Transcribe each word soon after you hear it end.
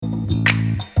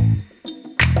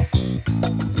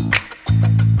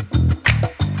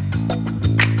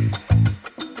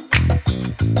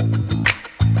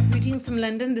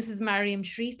London. This is Mariam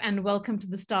Sharif, and welcome to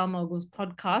the Star Moguls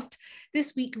podcast.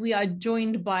 This week, we are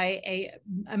joined by an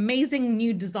amazing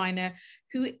new designer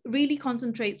who really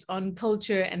concentrates on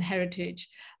culture and heritage.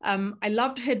 I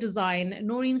loved her design,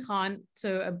 Noreen Khan.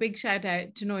 So a big shout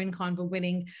out to Noreen Khan for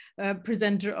winning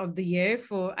Presenter of the Year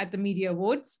at the Media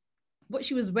Awards. What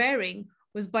she was wearing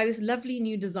was by this lovely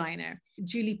new designer,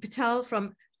 Julie Patel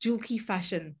from Julie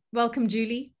Fashion. Welcome,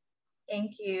 Julie.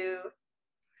 Thank you.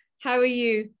 How are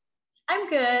you? I'm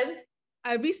good.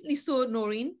 I recently saw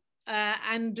Noreen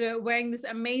wearing this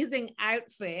amazing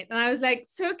outfit, and I was like,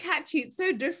 so catchy, it's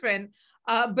so different,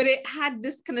 but it had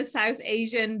this kind of South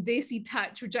Asian Desi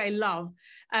touch, which I love.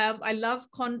 I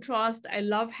love contrast, I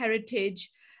love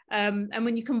heritage, and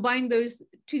when you combine those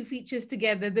two features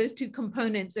together, those two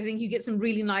components, I think you get some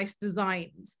really nice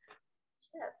designs.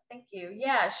 Yes, thank you.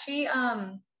 Yeah,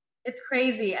 it's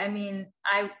crazy. I mean,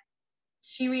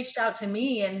 she reached out to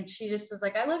me and she just was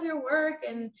like, I love your work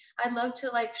and I'd love to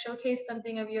like showcase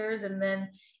something of yours. And then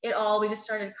we just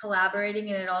started collaborating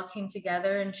and it all came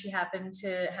together, and she happened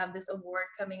to have this award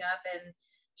coming up and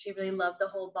she really loved the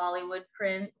whole Bollywood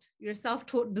print. You're a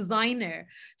self-taught designer.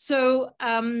 So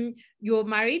you're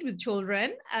married with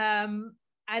children.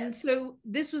 So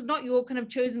this was not your kind of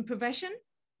chosen profession?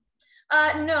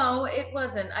 No, it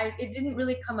wasn't. It didn't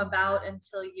really come about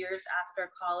until years after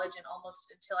college, and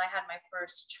almost until I had my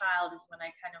first child is when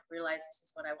I kind of realized this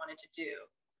is what I wanted to do.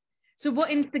 So what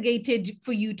instigated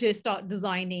for you to start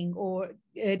designing or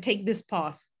take this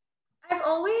path? I've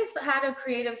always had a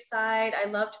creative side. I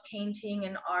loved painting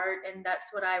and art, and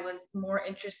that's what I was more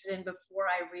interested in before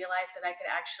I realized that I could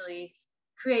actually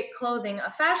create clothing.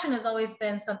 Fashion has always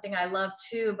been something I love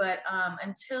too, but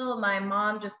until my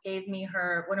mom just gave me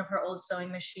one of her old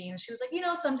sewing machines. She was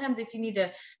like, sometimes if you need to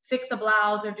fix a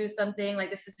blouse or do something, like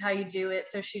this is how you do it.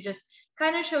 So she just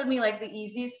kind of showed me like the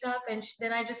easy stuff, and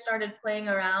then I just started playing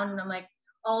around, and I'm like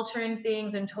altering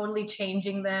things and totally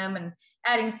changing them and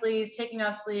adding sleeves, taking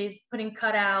off sleeves, putting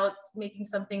cutouts, making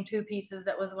something two pieces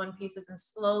that was one pieces, and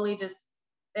slowly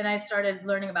then I started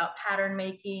learning about pattern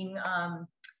making,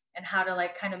 and how to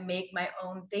like kind of make my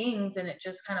own things, and it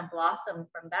just kind of blossomed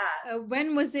from that.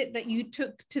 When was it that you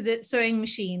took to the sewing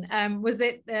machine? Was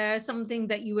it something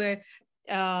that you were,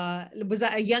 was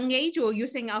at a young age, or you're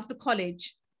saying after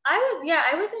college? I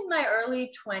was in my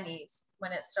early 20s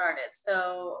when it started.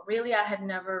 So really I had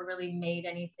never really made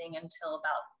anything until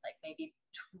about like maybe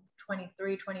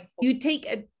 23, 24. You take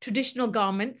traditional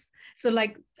garments, so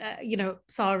like,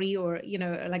 sari, or,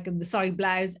 like the sari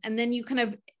blouse, and then you kind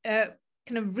of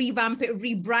revamp it,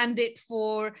 rebrand it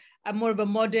for more of a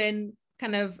modern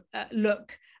kind of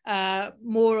look,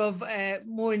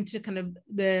 more into kind of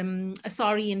a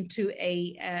sari into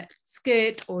a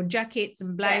skirt or jackets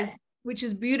and blouse, yeah, which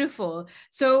is beautiful.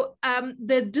 So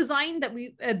the design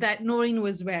that Noreen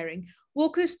was wearing,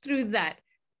 walk us through that.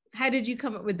 How did you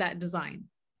come up with that design?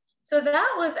 So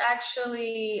that was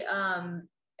actually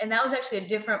a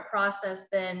different process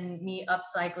than me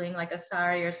upcycling like a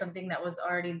sari or something that was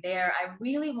already there. I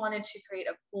really wanted to create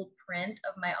a cool print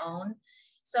of my own.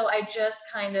 So I just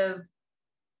kind of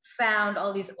found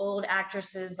all these old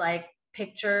actresses like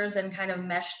pictures and kind of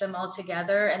meshed them all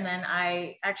together. And then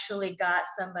I actually got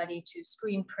somebody to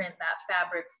screen print that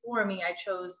fabric for me. I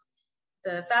chose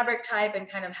the fabric type and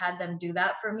kind of had them do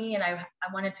that for me. And I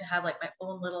wanted to have like my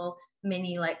own little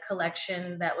mini like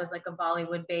collection that was like a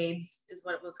Bollywood Babes is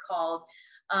what it was called.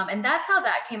 And that's how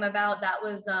that came about. That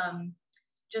was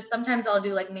just sometimes I'll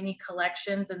do like mini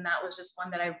collections, and that was just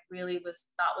one that I really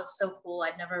thought was so cool.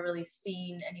 I'd never really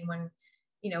seen anyone,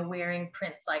 wearing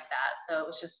prints like that. So it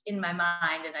was just in my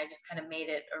mind, and I just kind of made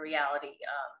it a reality.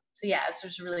 So yeah, it's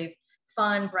just really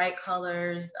fun, bright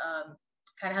colors,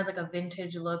 kind of has like a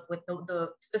vintage look with the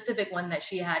specific one that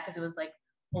she had, because it was like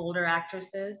older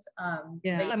actresses.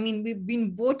 I mean, we've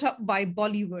been brought up by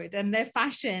Bollywood and their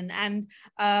fashion, and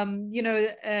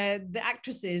the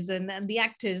actresses and the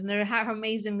actors, and how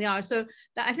amazing they are. So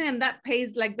I think that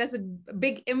pays, like, that's a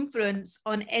big influence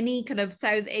on any kind of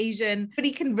South Asian.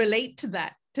 Everybody can relate to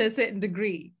that to a certain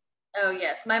degree. Oh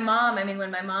yes, my mom. I mean,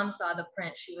 when my mom saw the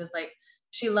print, she was like,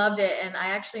 she loved it. And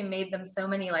I actually made them so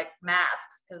many like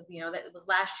masks, because that was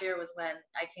last year was when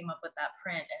I came up with that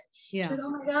print, and she's like, oh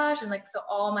my gosh. And like, so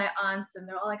all my aunts, and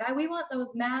they're all like, we want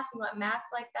those masks, we want masks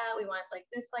like that, we want like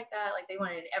this, like that, like they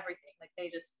wanted everything, like they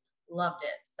just loved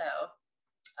it. So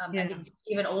I think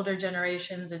even older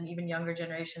generations and even younger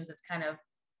generations, it's kind of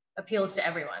appeals to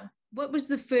everyone. What was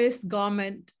the first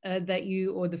garment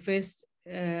or the first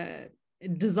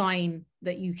design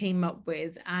that you came up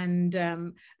with, and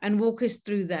walk us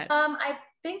through that?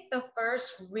 think the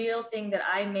first real thing that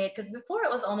I made, because before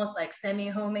it was almost like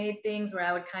semi-homemade things where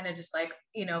I would kind of just like,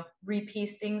 you know,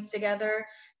 repiece things together.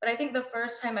 But I think the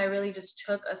first time I really just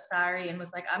took a sari and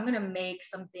was like, I'm going to make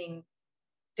something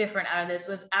different out of this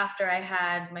was after I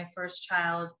had my first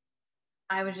child.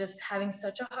 I was just having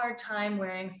such a hard time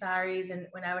wearing saris. And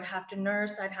when I would have to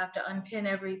nurse, I'd have to unpin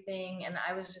everything. And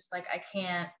I was just like, I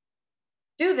can't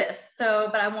do this. So,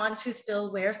 but I want to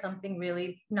still wear something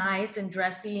really nice and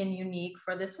dressy and unique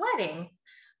for this wedding.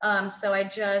 So I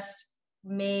just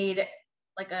made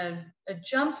like a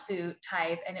jumpsuit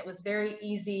type, and it was very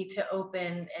easy to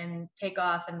open and take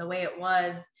off. And the way it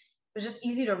was just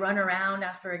easy to run around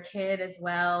after a kid as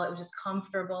well. It was just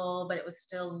comfortable, but it was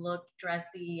still look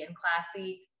dressy and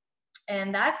classy.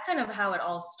 And that's kind of how it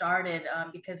all started,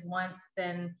 because once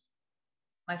then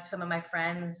some of my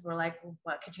friends were like, well,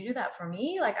 what, could you do that for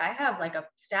me? Like, I have like a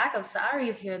stack of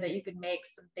saris here that you could make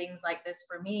some things like this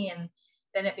for me. And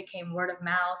then it became word of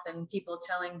mouth and people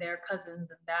telling their cousins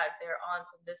and that, their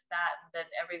aunts and this, that, and then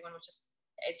everyone was just,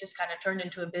 it just kind of turned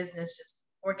into a business just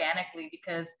organically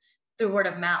because through word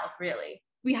of mouth, really.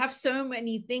 We have so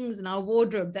many things in our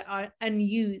wardrobe that are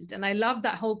unused. And I love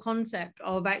that whole concept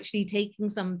of actually taking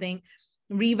something,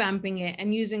 revamping it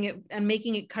and using it and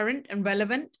making it current and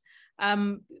relevant.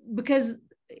 Because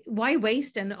why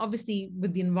waste? And obviously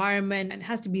with the environment, it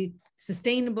has to be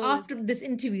sustainable. After this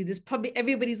interview, there's probably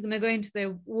everybody's going to go into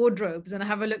their wardrobes and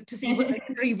have a look to see what they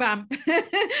can revamp.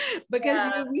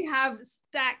 Because you know, we have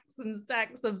stacks and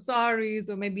stacks of saris,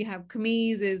 or maybe have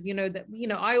kameezes, you know, that, you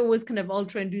know, I always kind of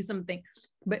alter and do something,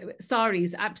 but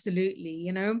saris, absolutely,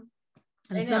 you know,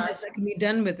 and so much that can be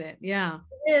done with it. Yeah.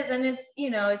 It is, and it's, you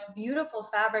know, it's beautiful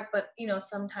fabric, but you know,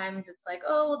 sometimes it's like,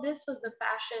 oh, well, this was the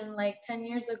fashion like 10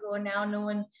 years ago, and now no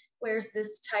one wears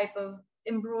this type of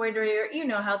embroidery, or you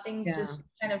know how things just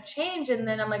kind of change. And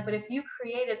then I'm like, but if you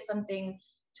created something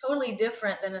totally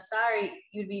different than a sari,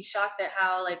 you'd be shocked at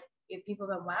how like if people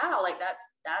go, wow, like that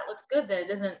looks good, that it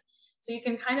doesn't. So you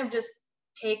can kind of just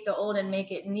take the old and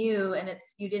make it new, and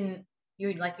it's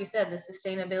you like you said, the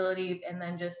sustainability, and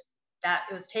then just that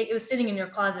it was sitting in your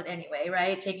closet anyway,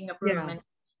 right? Taking up room, and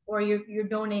or you're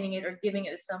donating it or giving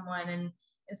it to someone. And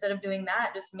instead of doing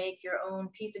that, just make your own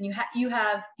piece. And you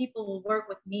have people will work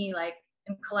with me, like,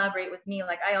 and collaborate with me.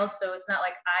 Like, I also, it's not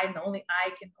like I can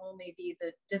only be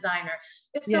the designer.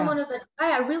 If someone is like,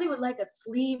 I really would like a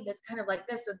sleeve that's kind of like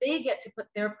this, so they get to put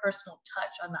their personal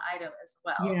touch on the item as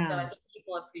well. So I think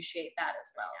people appreciate that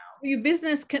as well. Your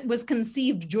business was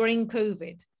conceived during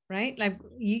COVID, right? Like,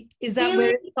 is that where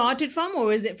it started from,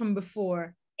 or is it from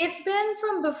before? It's been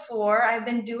from before. I've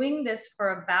been doing this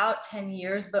for about 10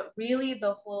 years, but really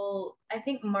I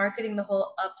think marketing the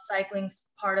whole upcycling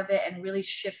part of it and really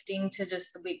shifting to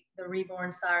just the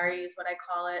reborn sari is what I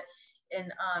call it.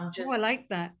 And I like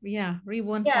that. Yeah,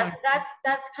 reborn sari. Yeah,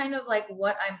 that's kind of like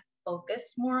what I'm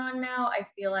focused more on now. I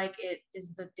feel like it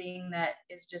is the thing that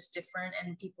is just different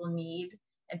and people need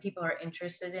and people are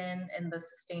interested in, and the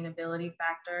sustainability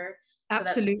factor.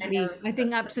 Absolutely. I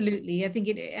think absolutely. I think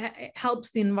it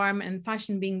helps the environment, and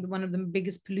fashion being one of the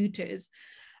biggest polluters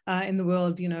in the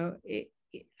world. You know,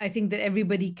 I think that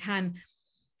everybody can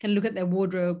look at their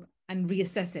wardrobe and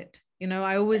reassess it. You know,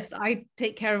 I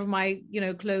take care of my, you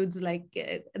know, clothes like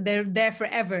they're there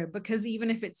forever, because even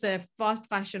if it's a fast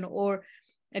fashion or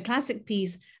a classic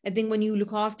piece, I think when you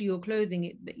look after your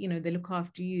clothing, you know, they look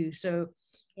after you. So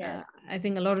I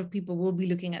think a lot of people will be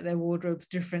looking at their wardrobes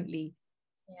differently.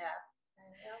 Yeah.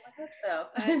 I hope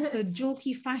so. So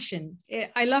Julki Fashion.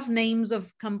 I love names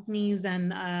of companies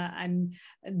and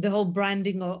the whole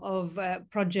branding of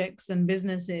projects and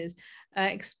businesses.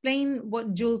 Explain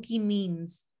what Julki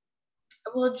means.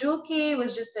 Well, Julki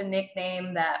was just a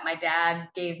nickname that my dad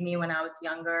gave me when I was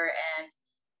younger, and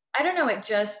I don't know,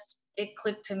 it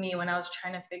clicked to me when I was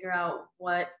trying to figure out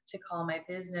what to call my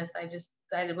business. I just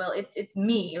decided, well, it's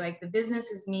me. Like, the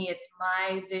business is me. It's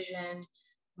my vision,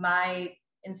 my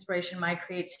inspiration, my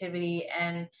creativity,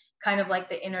 and kind of like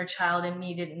the inner child in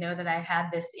me didn't know that I had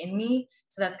this in me.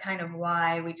 So that's kind of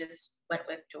why we just went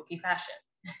with Julki Fashion.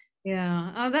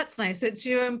 Yeah. Oh, that's nice. So it's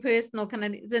your own personal kind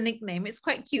of, it's a nickname. It's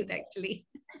quite cute, actually.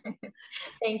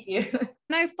 Thank you.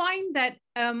 And I find that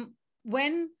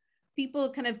when people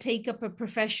kind of take up a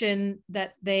profession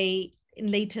that they,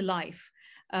 in later life,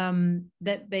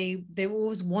 that they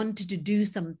always wanted to do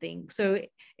something. So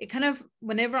it kind of,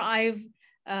 whenever I've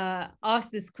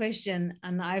asked this question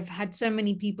and I've had so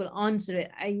many people answer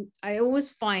it, I always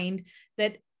find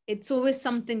that it's always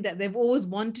something that they've always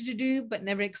wanted to do but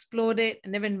never explored it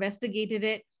and never investigated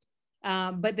it,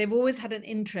 but they've always had an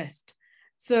interest.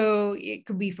 So it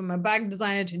could be from a bag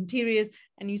designer to interiors,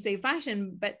 and you say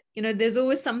fashion, but there's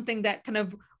always something that kind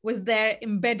of was there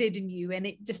embedded in you, and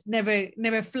it just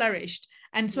never flourished.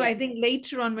 And so I think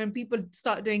later on, when people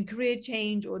start doing career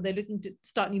change or they're looking to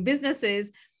start new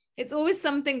businesses, it's always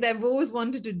something they've always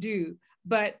wanted to do,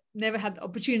 but never had the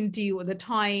opportunity or the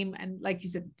time. And like you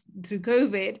said, through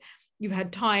COVID, you've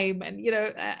had time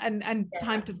and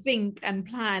time to think and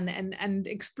plan and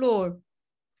explore.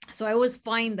 So I always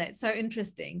find that so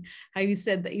interesting how you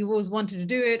said that you always wanted to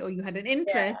do it, or you had an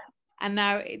interest, and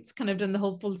now it's kind of done the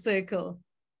whole full circle.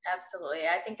 Absolutely.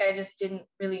 I think I just didn't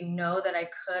really know that I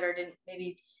could, or didn't,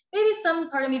 maybe some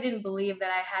part of me didn't believe that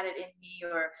I had it in me,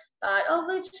 or thought, oh,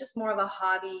 it's just more of a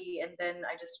hobby. And then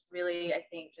I just really, I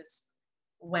think, just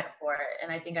went for it.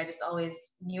 And I think I just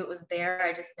always knew it was there.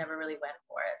 I just never really went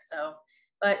for it. So,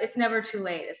 but it's never too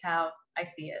late is how I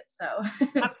see it. So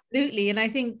absolutely. And I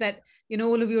think that,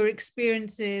 all of your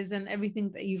experiences and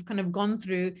everything that you've kind of gone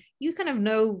through, you kind of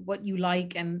know what you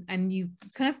like, and you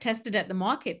kind of tested at the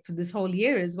market for this whole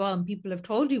year as well. And people have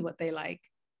told you what they like.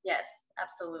 Yes,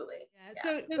 absolutely.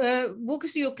 Yeah. So walk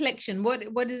us through your collection.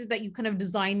 What is it that you kind of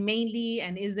design mainly?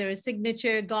 And is there a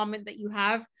signature garment that you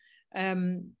have?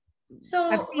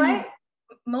 So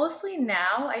mostly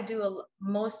now I do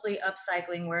mostly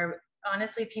upcycling, where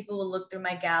honestly people will look through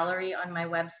my gallery on my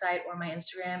website or my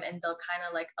Instagram, and they'll kind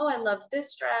of like, oh, I love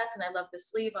this dress and I love the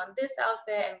sleeve on this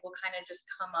outfit, and we'll kind of just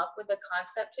come up with a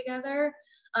concept together.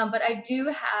 But I do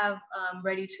have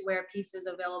ready to wear pieces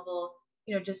available,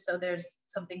 just so there's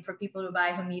something for people to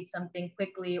buy who need something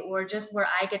quickly, or just where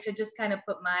I get to just kind of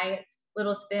put my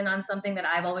little spin on something that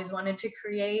I've always wanted to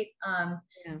create.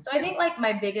 So I think like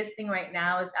my biggest thing right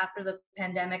now is, after the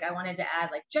pandemic, I wanted to add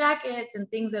like jackets and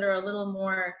things that are a little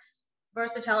more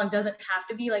versatile and doesn't have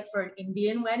to be like for an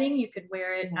Indian wedding. You could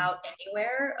wear it out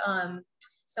anywhere.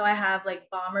 So I have like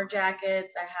bomber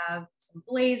jackets, I have some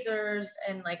blazers,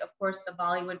 and like, of course, the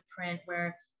Bollywood print,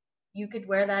 where you could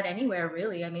wear that anywhere,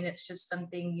 really. I mean, it's just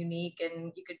something unique,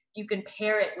 and you can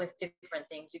pair it with different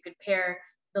things. You could pair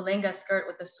the lehenga skirt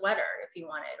with a sweater if you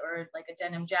wanted, or like a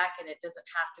denim jacket. It doesn't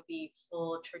have to be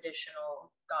full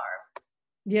traditional garb.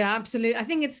 Yeah, absolutely. I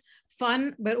think it's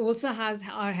fun, but also has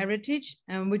our heritage,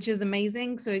 which is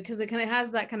amazing. So because it kind of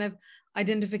has that kind of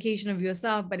identification of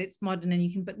yourself, but it's modern, and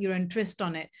you can put your own twist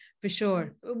on it for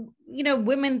sure.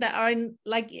 Women that are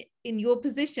in your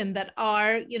position, that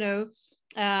are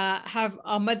have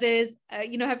our mothers,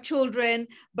 have children,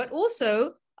 but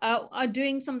also are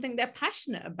doing something they're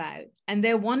passionate about, and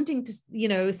they're wanting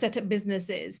to set up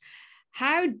businesses.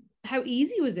 How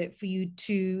easy was it for you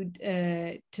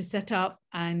to set up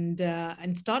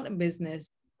and start a business?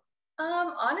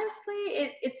 Honestly,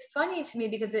 it's funny to me,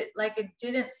 because it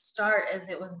didn't start as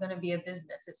it was going to be a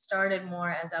business. It started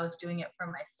more as I was doing it for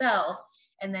myself,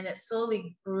 and then it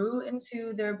slowly grew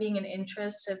into there being an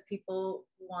interest of people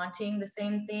wanting the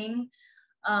same thing.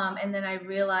 And then I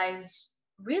realized,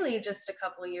 really just a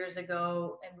couple of years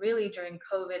ago, and really during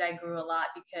COVID, I grew a lot,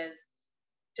 because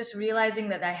just realizing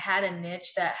that I had a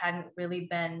niche that hadn't really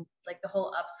been, like, the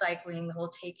whole upcycling, the whole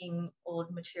taking old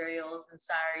materials and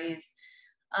saris.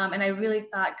 And I really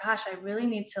thought, gosh, I really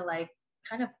need to like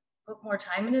kind of put more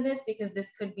time into this, because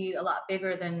this could be a lot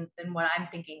bigger than what I'm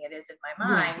thinking it is in my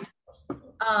mind.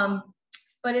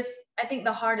 But I think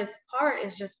the hardest part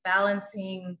is just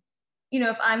balancing,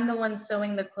 if I'm the one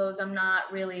sewing the clothes,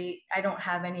 I don't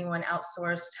have anyone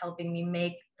outsourced helping me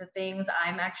make the things.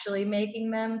 I'm actually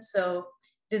making them. So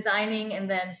designing and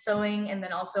then sewing and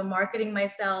then also marketing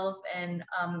myself, and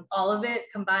all of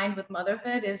it combined with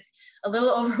motherhood is a little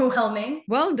overwhelming.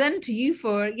 Well done to you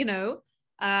for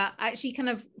actually kind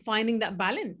of finding that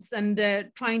balance and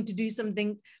trying to do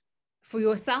something for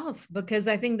yourself, because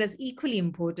I think that's equally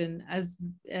important as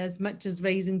much as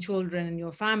raising children and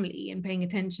your family and paying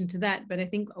attention to that. But I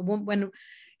think when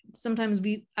sometimes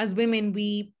we as women,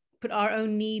 we put our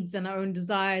own needs and our own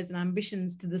desires and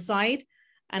ambitions to the side.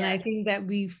 And I think that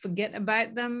we forget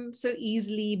about them so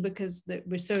easily, because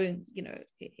we're so,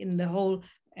 in the whole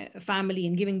family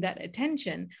and giving that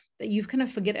attention, that you kind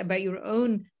of forget about your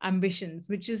own ambitions,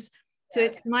 which is, so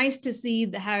it's nice to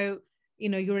see how,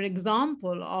 you're an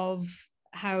example of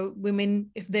how women,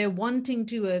 if they're wanting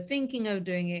to or thinking of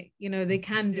doing it, they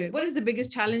can do it. What is the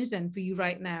biggest challenge then for you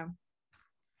right now?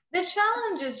 The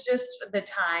challenge is just the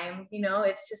time,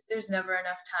 it's just, there's never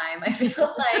enough time. I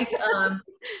feel like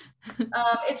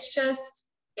it's just,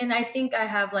 and I think I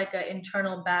have like an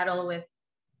internal battle with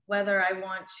whether I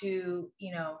want to,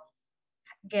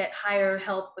 get hire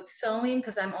help with sewing,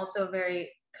 because I'm also very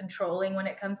controlling when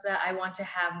it comes to that. I want to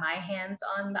have my hands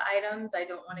on the items. I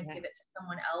don't want to give it to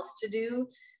someone else to do.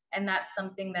 And that's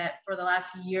something that for the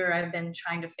last year I've been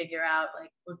trying to figure out,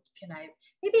 like, well, can I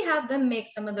maybe have them make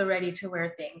some of the ready to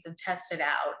wear things and test it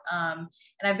out? And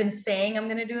I've been saying I'm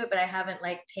going to do it, but I haven't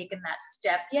like taken that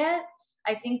step yet.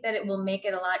 I think that it will make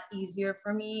it a lot easier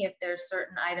for me if there's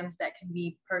certain items that can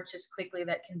be purchased quickly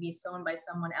that can be sewn by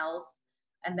someone else.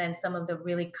 And then some of the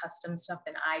really custom stuff,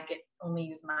 then I get only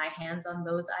use my hands on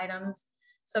those items.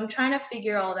 So I'm trying to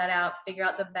figure all that out, figure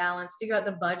out the balance, figure out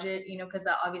the budget, you know, because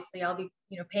obviously I'll be,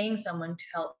 you know, paying someone to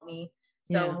help me.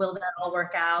 So will that all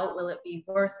work out? Will it be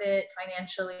worth it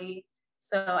financially?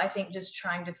 So I think just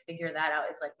trying to figure that out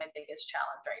is like my biggest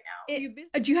challenge right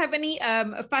now. Do you have any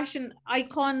fashion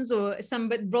icons or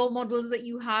some role models that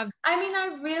you have? I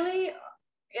mean,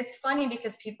 it's funny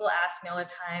because people ask me all the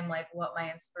time, like what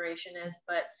my inspiration is,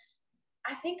 but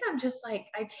I think I'm just like,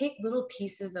 I take little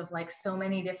pieces of like so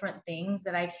many different things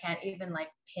that I can't even like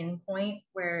pinpoint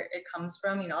where it comes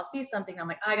from. You know, I'll see something, I'm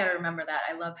like, I got to remember that.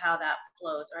 I love how that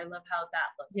flows, or I love how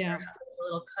that looks, or how there's a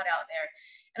little cutout there.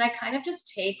 And I kind of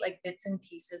just take like bits and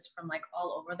pieces from like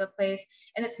all over the place.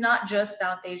 And it's not just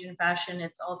South Asian fashion.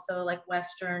 It's also like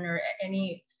Western or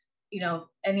any, you know,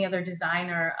 any other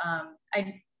designer.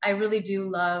 I really do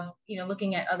love, you know,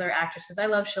 looking at other actresses. I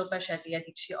love Shilpa Shetty. I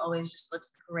think she always just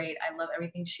looks great. I love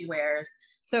everything she wears.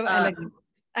 So I like,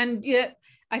 and yeah,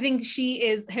 I think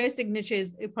her signature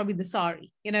is probably the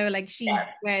sari, you know, like she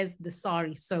wears the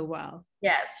sari so well.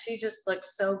 Yes, she just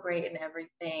looks so great in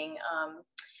everything.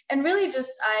 And really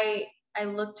just, I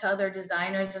look to other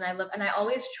designers and I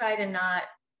always try to not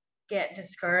get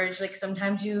discouraged. Like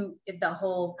sometimes the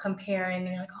whole comparing and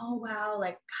you're like, oh wow,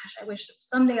 like gosh, I wish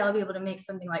someday I'll be able to make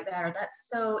something like that, or that's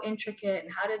so intricate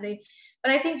and how did they,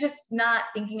 but I think just not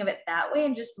thinking of it that way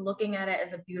and just looking at it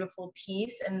as a beautiful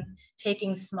piece and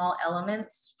taking small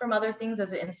elements from other things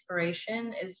as an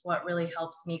inspiration is what really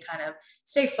helps me kind of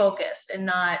stay focused and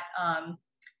not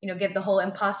you know, get the whole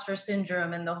imposter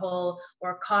syndrome and the whole,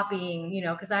 or copying, you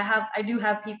know, because I do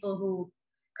have people who,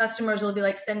 customers will be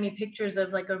like, send me pictures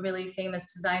of like a really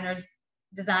famous designer's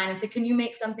design and say, can you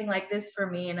make something like this for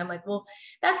me? And I'm like, well,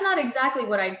 that's not exactly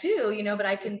what I do, you know, but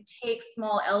I can take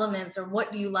small elements, or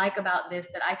what do you like about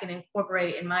this that I can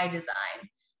incorporate in my design,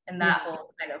 and that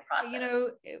whole kind of process. You know,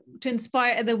 to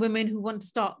inspire other women who want to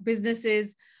start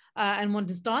businesses and want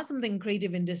to start something in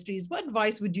creative industries, what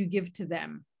advice would you give to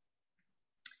them?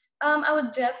 I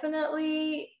would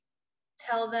definitely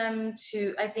tell them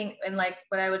to, I think, and like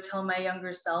what I would tell my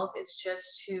younger self is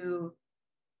just to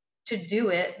do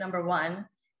it, number one,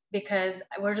 because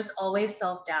we're just always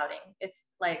self-doubting. It's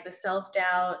like the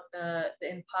self-doubt, the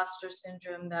imposter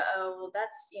syndrome, oh, well,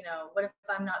 that's, you know, what if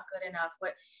I'm not good enough?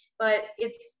 But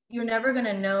you're never going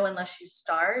to know unless you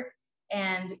start,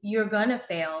 and you're going to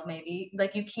fail maybe.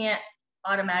 Like you can't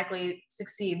automatically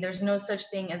succeed. There's no such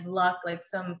thing as luck. Like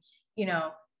some, you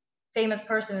know, famous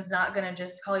person is not going to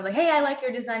just call you like, hey, I like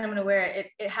your design, I'm going to wear it.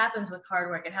 It happens with hard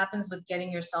work. It happens with getting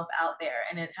yourself out there,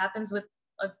 and it happens with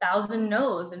 1,000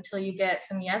 no's until you get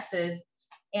some yeses,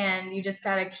 and you just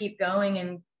got to keep going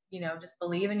and, you know, just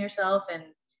believe in yourself and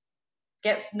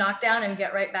get knocked down and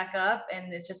get right back up.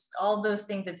 And it's just all those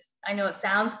things. I know it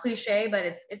sounds cliche, but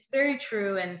it's very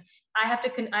true. And I have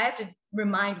to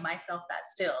remind myself that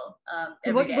still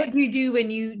every day. What do you do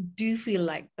when you do feel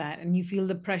like that and you feel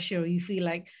the pressure, or you feel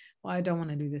like, well, I don't want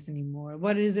to do this anymore?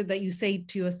 What is it that you say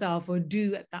to yourself or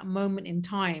do at that moment in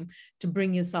time to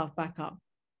bring yourself back up?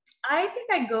 I think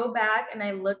I go back and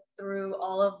I look through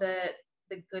all of the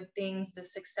good things, the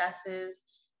successes,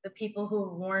 the people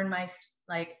who've worn my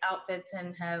like outfits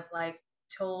and have like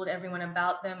told everyone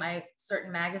about them.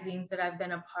 Certain magazines that I've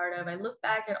been a part of. I look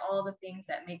back at all the things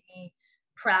that make me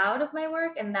proud of my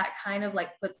work, and that kind of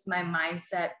like puts my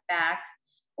mindset back.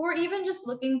 Or even just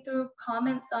looking through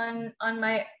comments on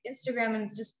my Instagram, and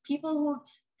just people who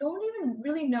don't even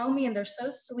really know me, and they're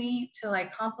so sweet to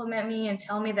like compliment me and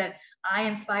tell me that I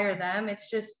inspire them.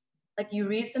 It's just like you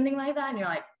read something like that and you're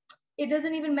like, it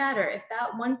doesn't even matter if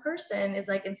that one person is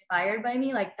like inspired by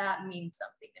me, like that means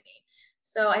something to me.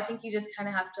 So I think you just kind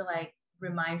of have to like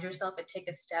remind yourself and take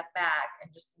a step back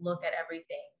and just look at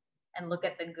everything and look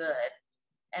at the good.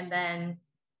 And then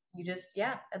you just,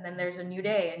 and then there's a new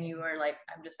day and you are like,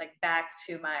 I'm just like back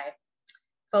to my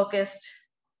focused,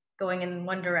 going in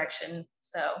one direction.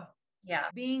 So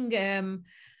being an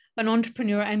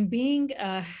entrepreneur and being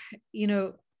you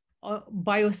know,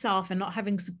 by yourself and not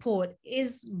having support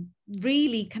is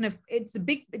really kind of, it's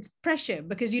pressure,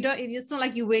 because it's not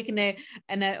like you work in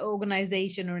an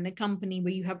organization or in a company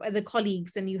where you have other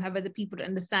colleagues and you have other people to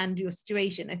understand your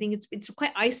situation. I think it's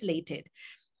quite isolated.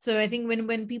 So I think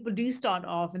when people do start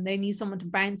off and they need someone to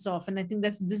bounce off, and I think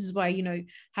this is why, you know,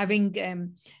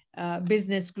 having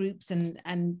business groups and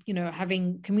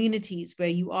having communities where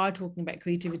you are talking about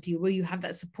creativity, where you have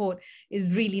that support,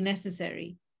 is really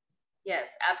necessary.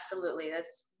 Yes, absolutely.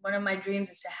 That's one of my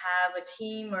dreams, is to have a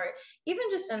team, or even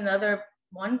just another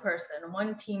one person,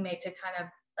 one teammate, to kind of,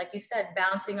 like you said,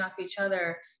 bouncing off each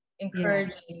other,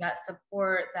 encouraging that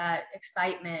support, that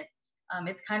excitement.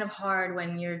 It's kind of hard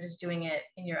when you're just doing it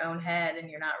in your own head and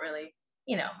you're not really,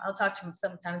 I'll talk to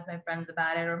sometimes my friends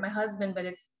about it, or my husband, but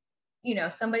it's,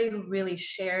 somebody who really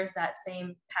shares that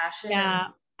same passion. Yeah,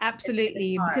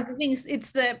 absolutely. Because the thing is,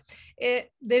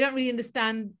 they don't really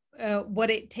understand what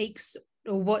it takes,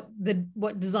 or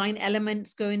what design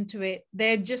elements go into it.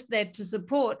 They're just there to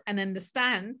support and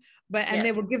understand, and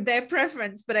they will give their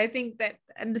preference. But I think that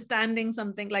understanding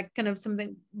something like kind of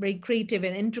something very creative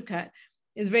and intricate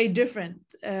is very different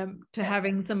to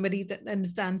having somebody that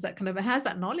understands that kind of, and has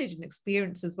that knowledge and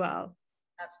experience as well.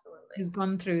 Absolutely. Who's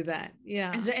gone through that.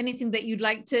 Yeah. Is there anything that you'd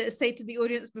like to say to the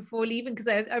audience before leaving? Because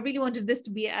I really wanted this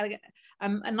to be a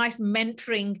nice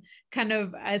mentoring kind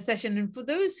of session. And for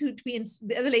those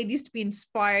the other ladies to be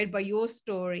inspired by your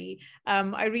story.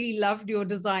 I really loved your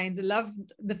designs. I loved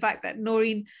the fact that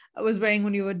Noreen was wearing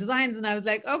one of your designs, and I was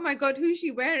like, oh my God, who's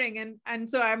she wearing? And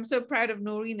so I'm so proud of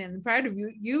Noreen, and proud of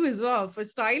you as well for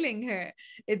styling her.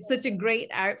 It's such a great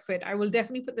outfit. I will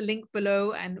definitely put the link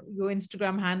below and your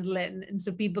Instagram handle, and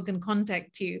so people can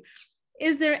contact you.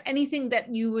 Is there anything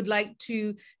that you would like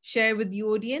to share with the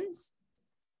audience?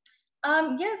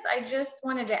 Yes, I just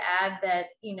wanted to add that,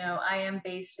 I am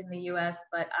based in the US,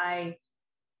 but I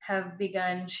have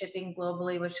begun shipping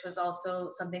globally, which was also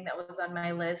something that was on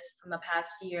my list from the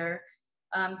past year.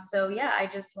 So yeah, I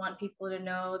just want people to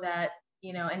know that,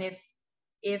 and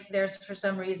if there's, for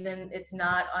some reason, it's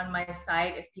not on my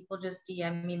site, if people just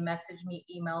DM me, message me,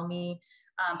 email me,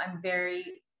 I'm very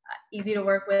easy to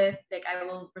work with. Like, I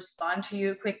will respond to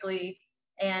you quickly.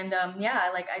 And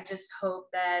I just hope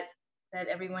that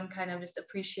everyone kind of just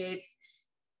appreciates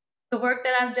the work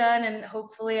that I've done, and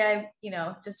hopefully I,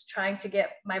 just trying to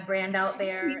get my brand out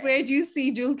there. Where do you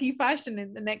see Julki Fashion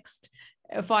in the next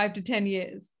 5 to 10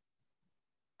 years?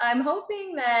 I'm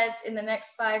hoping that in the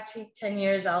next 5 to 10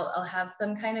 years, I'll have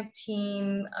some kind of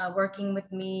team working with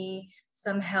me,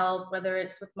 some help, whether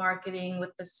it's with marketing,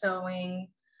 with the sewing.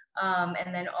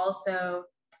 And then also,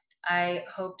 I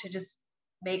hope to just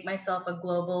make myself a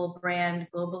global brand,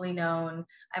 globally known.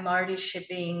 I'm already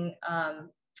shipping,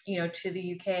 to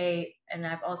the UK, and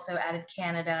I've also added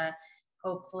Canada.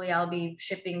 Hopefully I'll be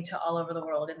shipping to all over the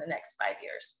world in the next 5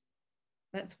 years.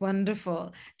 That's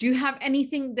wonderful. Do you have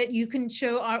anything that you can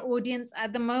show our audience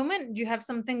at the moment? Do you have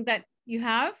something that you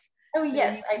have? Oh,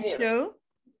 yes, I do. Show?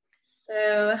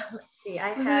 So let's see, I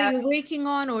have... Something you're working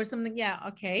on or something? Yeah,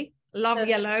 okay. Love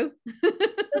yellow.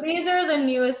 So these are the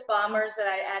newest bombers that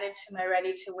I added to my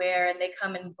ready to wear, and they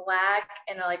come in black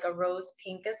and like a rose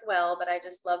pink as well, but I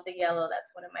just love the yellow.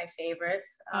 That's one of my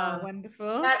favorites.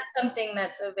 Wonderful. That's something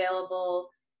that's available,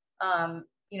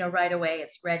 right away.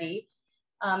 It's ready.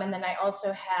 And then I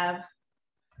also have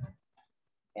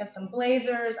some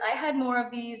blazers. I had more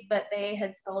of these, but they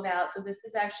had sold out. So this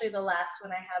is actually the last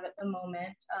one I have at the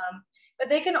moment. But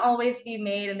they can always be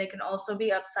made, and they can also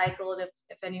be upcycled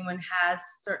if anyone has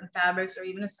certain fabrics, or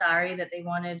even a sari that they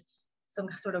wanted some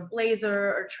sort of blazer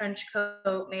or trench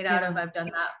coat made out of. I've done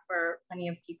that for plenty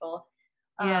of people.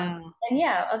 And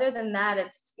other than that,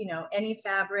 it's, any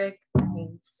fabric. I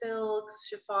mean, silks,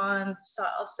 chiffons,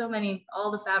 so many,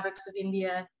 all the fabrics of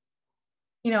India.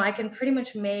 I can pretty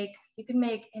much you can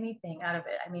make anything out of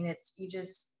it. I mean,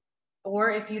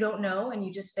 or if you don't know and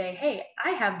you just say, hey,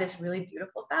 I have this really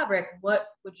beautiful fabric, what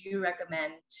would you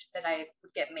recommend that I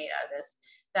would get made out of this?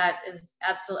 That is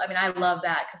absolutely, I mean, I love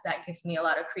that, because that gives me a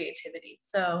lot of creativity.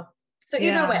 So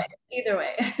either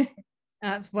way.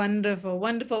 That's wonderful.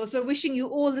 Wonderful. So wishing you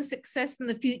all the success in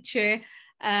the future,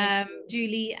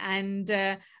 Julie,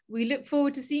 and we look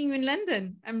forward to seeing you in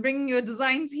London and bringing your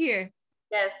designs here.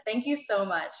 Yes, thank you so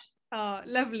much. Oh,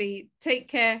 lovely. Take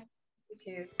care.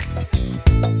 You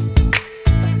too.